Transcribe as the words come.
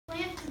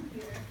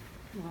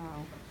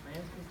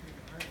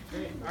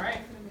All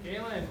right,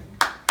 Galen.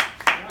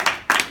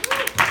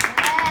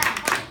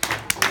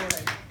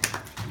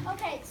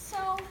 Okay,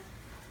 so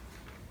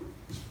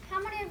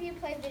how many of you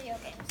play video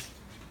games?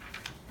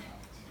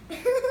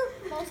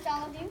 Most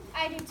all of you.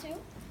 I do too.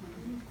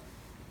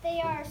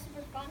 They are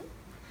super fun.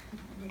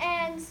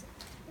 And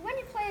when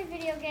you play a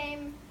video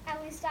game,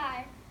 at least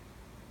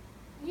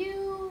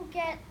you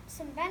get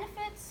some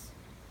benefits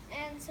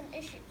and some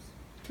issues.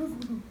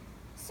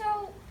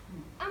 So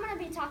I'm going to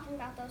be talking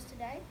about those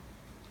today.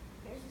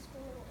 Here's this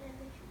cool little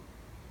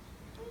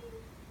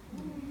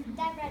animation.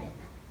 Dive right in.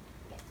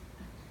 Okay.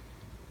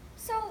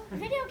 So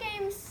video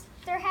games,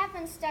 there have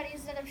been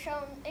studies that have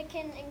shown it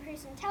can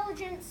increase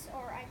intelligence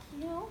or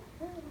IQ.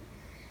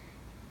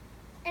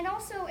 And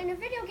also in a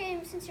video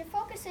game, since you're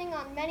focusing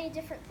on many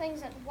different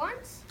things at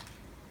once,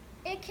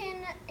 it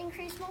can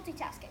increase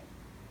multitasking.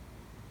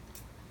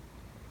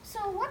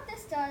 So what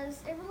this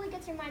does, it really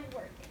gets your mind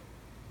working.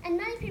 And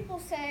many people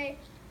say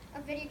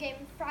a video game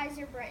fries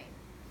your brain.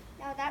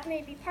 Now that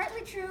may be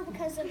partly true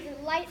because of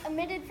the light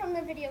emitted from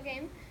the video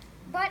game,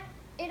 but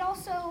it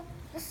also,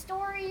 the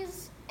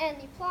stories and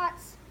the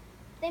plots,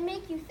 they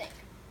make you think.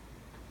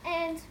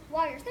 And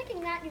while you're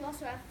thinking that, you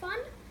also have fun,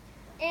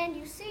 and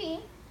you see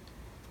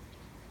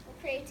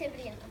the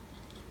creativity in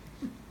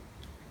them.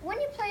 When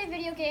you play a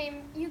video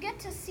game, you get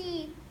to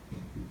see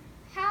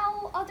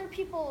how other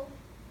people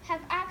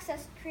have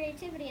access to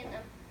creativity in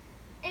them.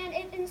 And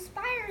it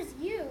inspires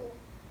you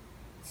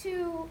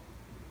to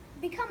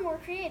become more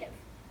creative.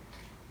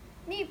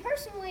 Me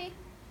personally,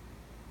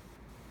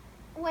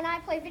 when I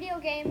play video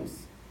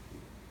games,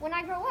 when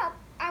I grow up,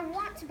 I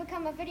want to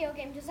become a video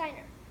game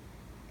designer.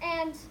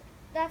 And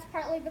that's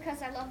partly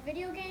because I love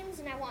video games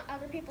and I want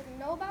other people to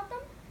know about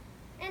them.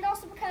 And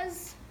also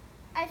because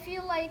I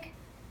feel like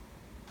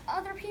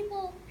other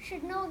people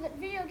should know that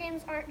video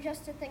games aren't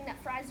just a thing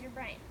that fries your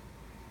brain.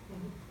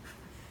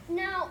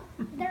 Now,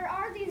 there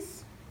are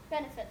these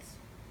benefits,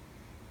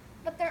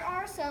 but there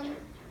are some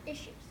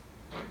issues.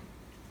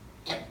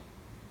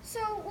 So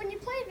when you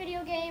play a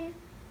video game,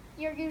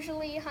 you're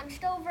usually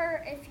hunched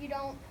over if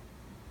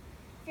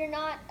you're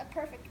not a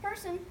perfect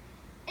person,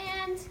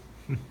 and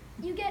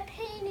you get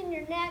pain in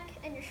your neck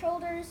and your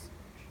shoulders,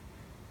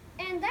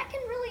 and that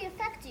can really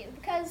affect you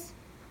because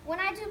when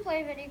I do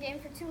play a video game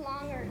for too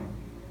long, or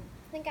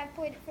I think I've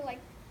played it for like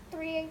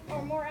 3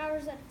 or more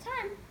hours at a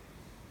time,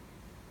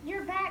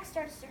 your back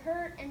starts to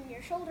hurt and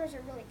your shoulders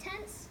are really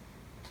tense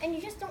and you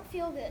just don't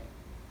feel good.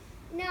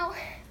 Now,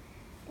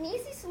 an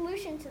easy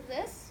solution to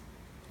this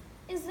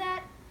is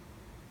that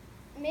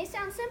it may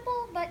sound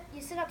simple, but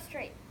you sit up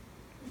straight.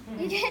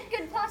 You get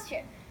good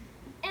posture.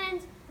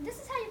 And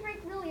this is how you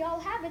break really all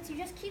habits. You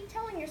just keep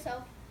telling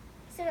yourself,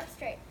 sit up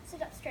straight,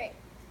 sit up straight.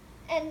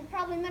 And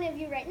probably many of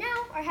you right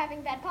now are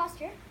having bad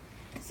posture.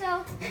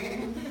 So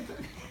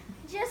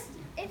just,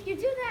 if you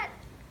do that,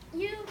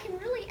 you can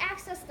really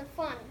access the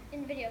fun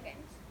in video games.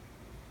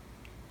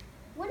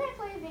 When I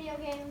play a video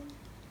game,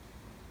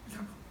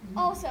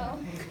 also,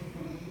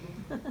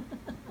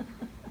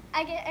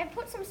 I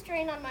put some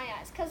strain on my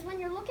eyes, because when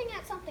you're looking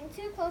at something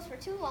too close for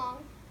too long,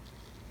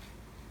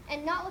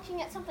 and not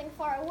looking at something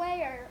far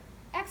away or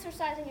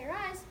exercising your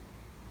eyes,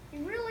 you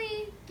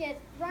really get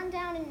run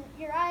down in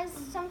your eyes.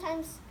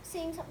 Sometimes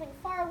seeing something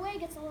far away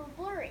gets a little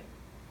blurry.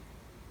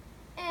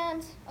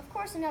 And of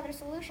course, another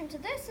solution to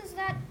this is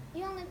that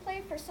you only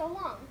play for so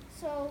long.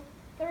 So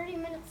 30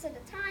 minutes at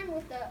a time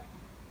with a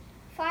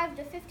 5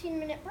 to 15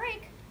 minute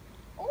break,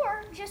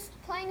 or just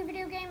playing a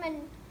video game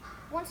and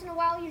once in a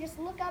while you just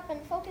look up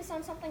and focus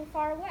on something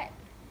far away.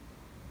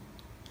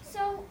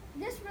 So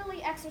this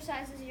really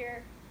exercises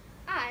your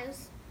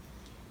eyes,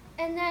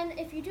 and then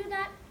if you do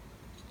that,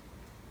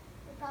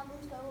 the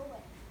problems go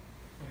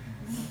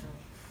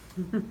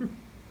away.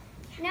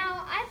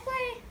 Now, I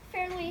play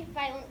fairly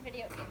violent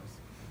video games,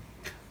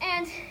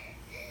 and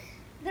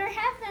there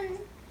have been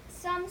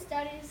some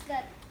studies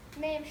that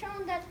may have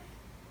shown that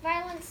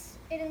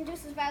it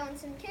induces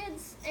violence in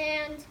kids,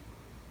 and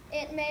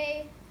it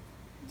may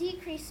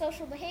decrease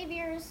social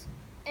behaviors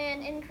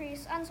and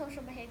increase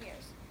unsocial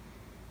behaviors.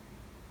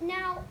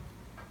 Now,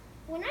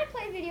 when I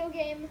play a video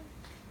game,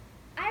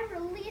 I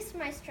release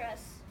my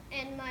stress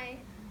and my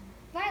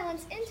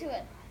violence into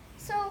it.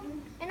 So,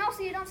 and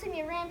also you don't see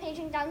me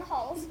rampaging down the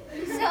halls.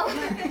 So,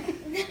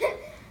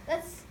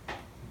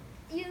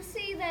 you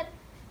see that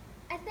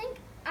I think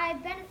I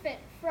benefit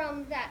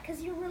from that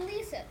because you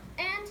release it.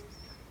 And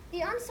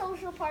the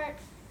unsocial part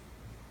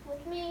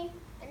with me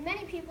and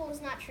many people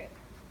is not true.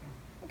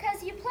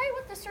 Because you play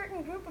with a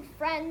certain group of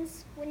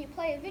friends when you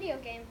play a video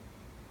game.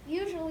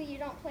 Usually you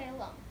don't play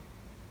alone.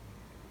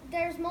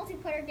 There's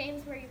multiplayer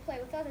games where you play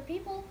with other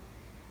people,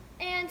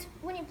 and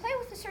when you play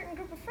with a certain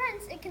group of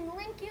friends, it can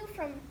link you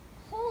from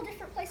whole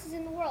different places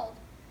in the world.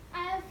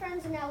 I have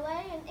friends in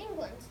LA and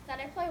England that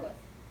I play with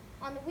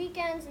on the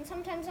weekends and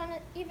sometimes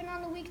even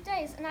on the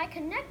weekdays, and I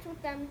connect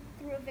with them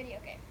through a video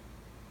game.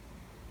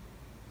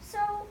 So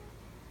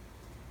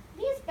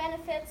these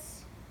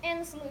benefits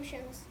and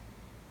solutions,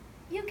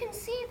 you can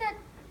see that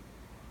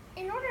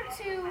in order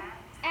to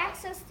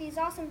access these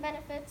awesome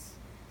benefits,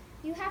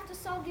 you have to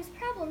solve these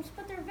problems,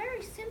 but they're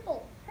very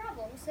simple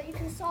problems that you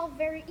can solve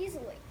very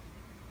easily.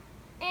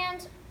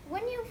 And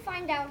when you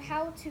find out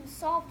how to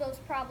solve those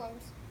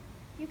problems,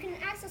 you can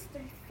access the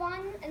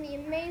fun and the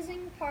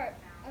amazing part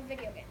of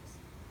video games.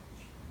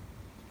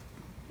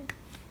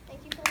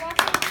 Thank you for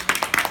watching.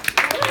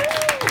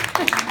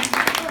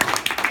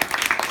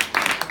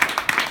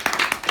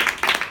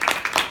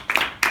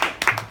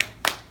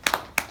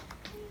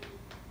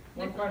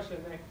 One question,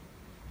 Nick.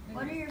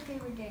 What are your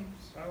favorite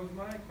games? That was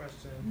my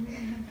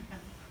question.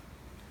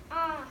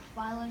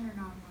 Violent or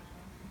non-violent?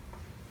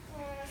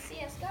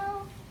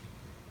 CSGO,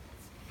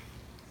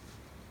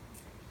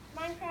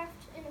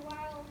 Minecraft in a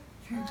while.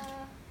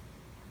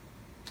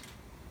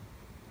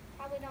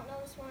 Probably don't know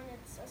this one.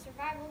 It's a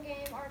survival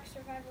game, Ark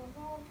Survival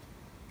Evolved.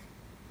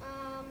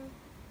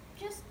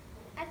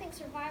 I think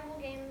survival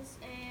games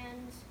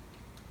and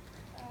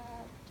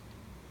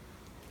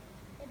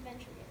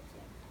adventure games.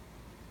 Yeah.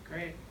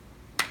 Great.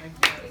 Thank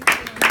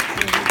you.